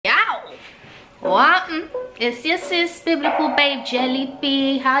What? It's your sis, Biblical Babe Jelly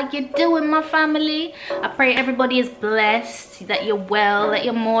B. How you doing, my family? I pray everybody is blessed, that you're well, that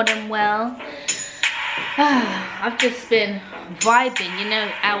you're more than well. I've just been vibing, you know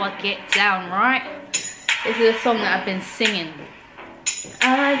how I get down, right? This is a song that I've been singing.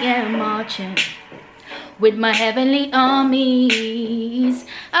 I am marching with my heavenly armies.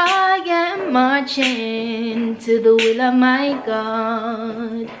 I am marching to the will of my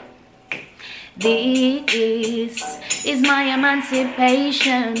God. This is my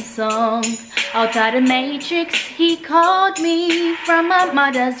emancipation song. Out of the matrix, he called me from my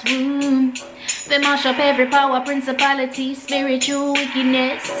mother's womb. They mash up every power, principality, spiritual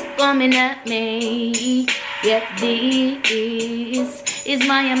wickedness coming at me. Yet this is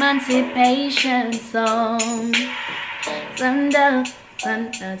my emancipation song.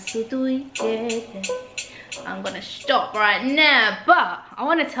 I'm gonna stop right now, but I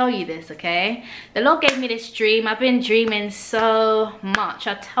want to tell you this, okay? The Lord gave me this dream. I've been dreaming so much.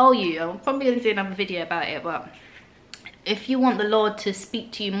 I tell you, I'm probably gonna do another video about it, but if you want the Lord to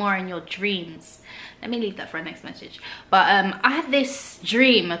speak to you more in your dreams, let me leave that for our next message. But I had this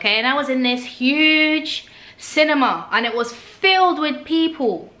dream, okay, and I was in this huge cinema and it was filled with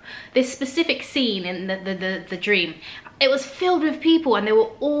people. This specific scene in the dream, it was filled with people and they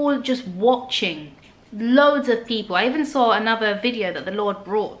were all just watching. Loads of people. I even saw another video that the Lord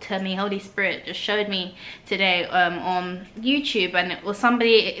brought to me, Holy Spirit just showed me today on YouTube, and it was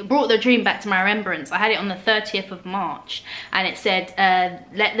somebody, it brought the dream back to my remembrance. I had it on the 30th of March and it said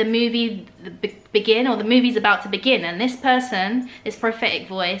let the movie begin, or the movie's about to begin. And this person, this prophetic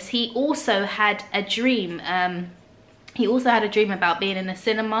voice, he also had a dream. He also had a dream about being in a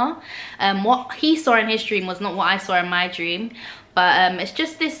cinema. What he saw in his dream was not what I saw in my dream, but it's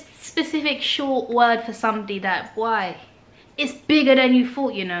just this specific short word for somebody that, why? It's bigger than you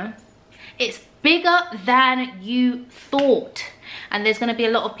thought, you know. It's bigger than you thought. And there's going to be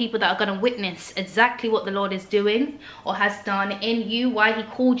a lot of people that are going to witness exactly what the Lord is doing or has done in you, why he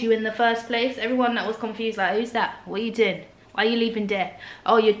called you in the first place. Everyone that was confused, like, who's that? What are you doing? Why are you leaving there?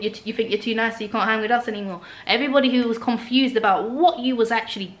 Oh, you think you're too nice so you can't hang with us anymore. Everybody who was confused about what you was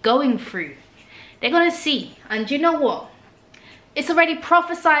actually going through, they're going to see. And you know what? It's already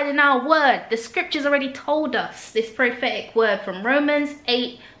prophesied in our word. The scriptures already told us this prophetic word from Romans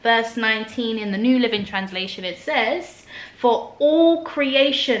 8 verse 19 in the New Living Translation. It says, for all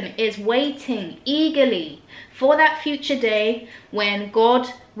creation is waiting eagerly for that future day when God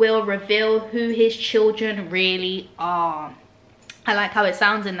will reveal who his children really are. I like how it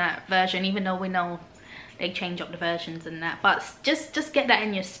sounds in that version, even though we know they change up the versions and that. But just get that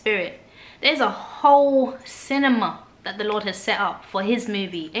in your spirit. There's a whole cinema that the Lord has set up for his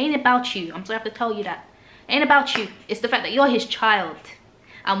movie. It ain't about you. I'm sorry I have to tell you that. It ain't about you. It's the fact that you're his child.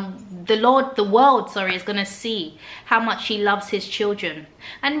 And the world, is going to see how much he loves his children.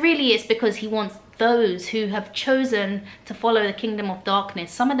 And really it's because he wants those who have chosen to follow the kingdom of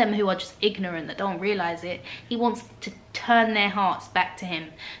darkness, some of them who are just ignorant, that don't realize it, he wants to turn their hearts back to him.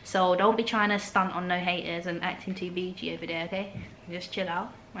 So don't be trying to stunt on no haters and acting too BG over there, okay? Just chill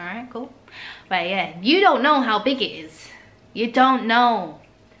out. All right, cool. But yeah, you don't know how big it is. You don't know.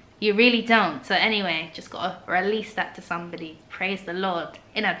 You really don't. So anyway, just gotta release that to somebody. Praise the Lord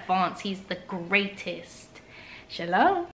in advance. He's the greatest. Shalom.